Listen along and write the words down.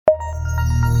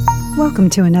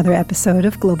Welcome to another episode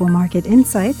of Global Market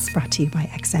Insights, brought to you by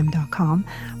XM.com,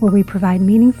 where we provide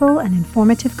meaningful and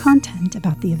informative content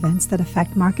about the events that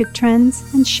affect market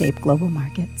trends and shape global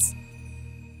markets.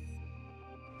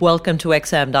 Welcome to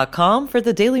XM.com for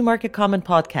the Daily Market Comment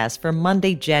podcast for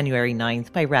Monday, January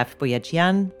 9th by Raf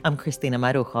Boyadjian. I'm Cristina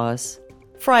Marujos.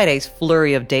 Friday's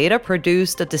flurry of data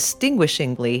produced a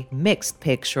distinguishingly mixed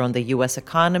picture on the U.S.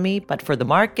 economy, but for the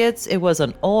markets, it was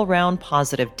an all-round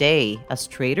positive day as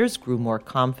traders grew more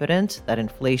confident that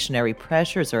inflationary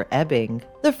pressures are ebbing.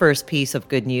 The first piece of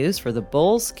good news for the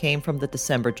bulls came from the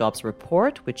December jobs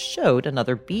report, which showed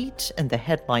another beat in the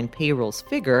headline payrolls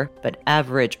figure, but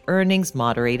average earnings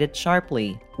moderated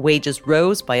sharply. Wages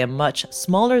rose by a much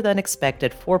smaller than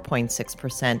expected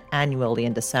 4.6% annually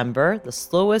in December, the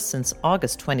slowest since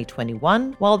August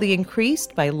 2021, while they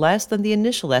increased by less than the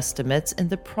initial estimates in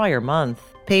the prior month.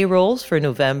 Payrolls for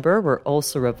November were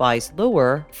also revised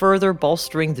lower, further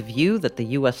bolstering the view that the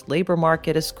U.S. labor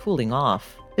market is cooling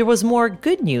off. There was more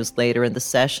good news later in the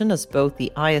session as both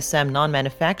the ISM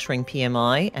non-manufacturing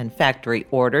PMI and factory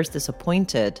orders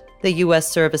disappointed. The U.S.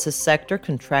 services sector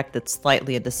contracted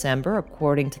slightly in December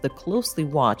according to the closely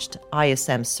watched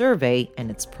ISM survey, and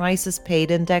its prices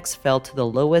paid index fell to the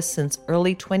lowest since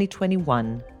early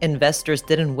 2021. Investors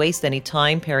didn't waste any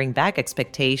time paring back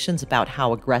expectations about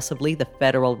how aggressively the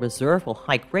Federal Reserve will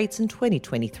hike rates in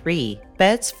 2023.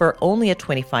 Bets for only a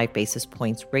 25 basis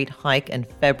points rate hike in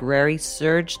February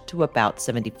surged to about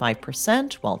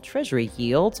 75%, while Treasury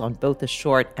yields on both the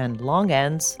short and long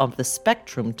ends of the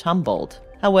spectrum tumbled.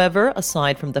 However,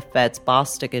 aside from the Fed's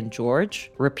Bostic and George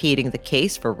repeating the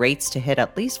case for rates to hit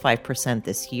at least 5%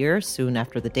 this year soon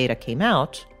after the data came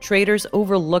out, traders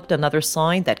overlooked another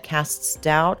sign that casts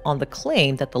doubt on the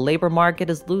claim that the labor market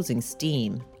is losing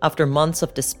steam. After months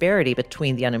of disparity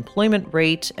between the unemployment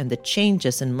rate and the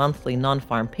changes in monthly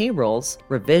non-farm payrolls,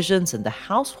 revisions in the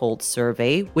household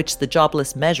survey, which the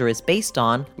jobless measure is based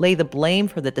on, lay the blame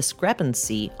for the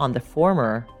discrepancy on the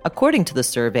former. According to the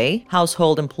survey,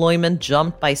 household employment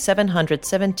jumped by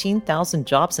 717,000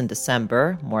 jobs in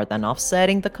December, more than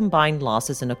offsetting the combined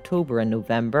losses in October and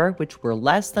November, which were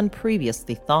less than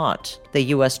previously thought. The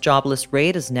U.S. jobless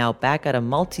rate is now back at a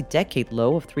multi-decade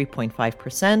low of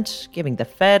 3.5%, giving the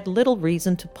Fed little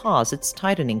reason to pause its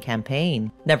tightening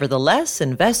campaign. Nevertheless,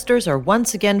 investors are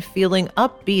once again feeling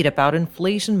upbeat about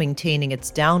inflation maintaining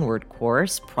its downward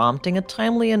course, prompting a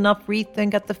timely enough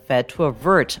rethink at the Fed to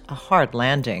avert a hard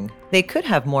landing. They could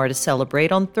have more to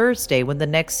celebrate on Thursday when the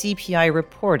next CPI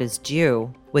report is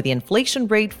due. With the inflation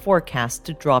rate forecast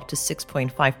to drop to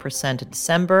 6.5% in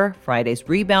December, Friday's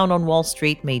rebound on Wall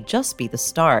Street may just be the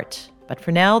start. But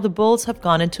for now, the bulls have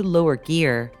gone into lower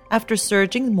gear. After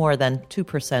surging more than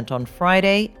 2% on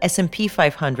Friday, S&P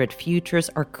 500 futures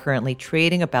are currently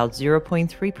trading about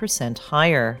 0.3%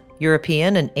 higher.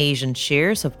 European and Asian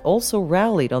shares have also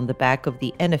rallied on the back of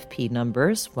the NFP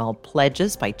numbers, while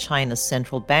pledges by China's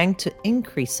central bank to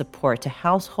increase support to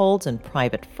households and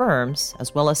private firms,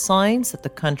 as well as signs that the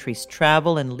country's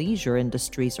travel and leisure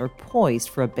industries are poised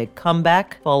for a big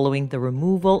comeback following the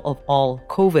removal of all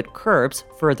COVID curbs,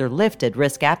 further lifted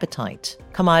risk appetite.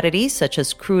 Commodities such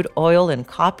as crude oil and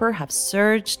copper have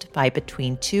surged by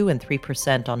between 2 and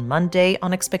 3% on Monday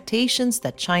on expectations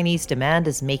that Chinese demand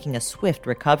is making a swift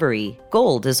recovery.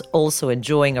 Gold is also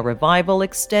enjoying a revival,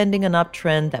 extending an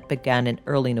uptrend that began in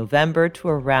early November to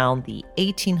around the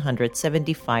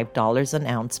 $1,875 an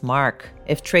ounce mark.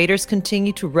 If traders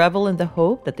continue to revel in the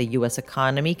hope that the U.S.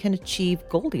 economy can achieve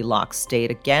Goldilocks state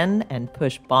again and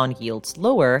push bond yields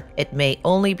lower, it may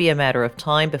only be a matter of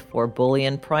time before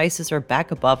bullion prices are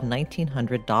back above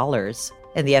 $1,900.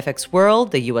 In the FX world,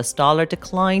 the US dollar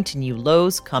declined to new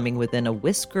lows, coming within a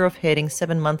whisker of hitting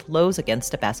 7-month lows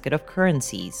against a basket of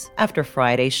currencies. After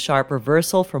Friday's sharp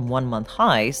reversal from 1-month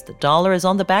highs, the dollar is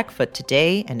on the back foot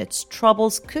today, and its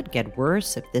troubles could get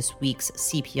worse if this week's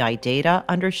CPI data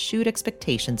undershoot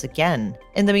expectations again.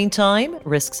 In the meantime,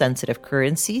 risk-sensitive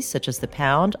currencies such as the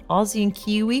pound, Aussie, and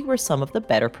Kiwi were some of the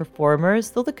better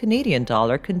performers, though the Canadian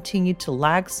dollar continued to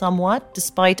lag somewhat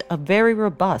despite a very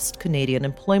robust Canadian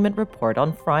employment report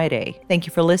on Friday. Thank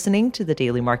you for listening to the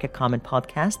Daily Market Comment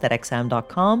podcast at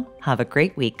XM.com. Have a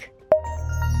great week.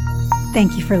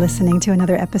 Thank you for listening to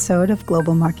another episode of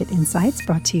Global Market Insights,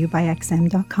 brought to you by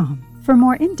XM.com. For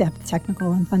more in-depth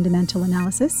technical and fundamental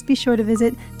analysis, be sure to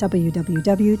visit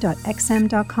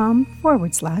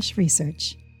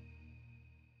www.xm.com/research.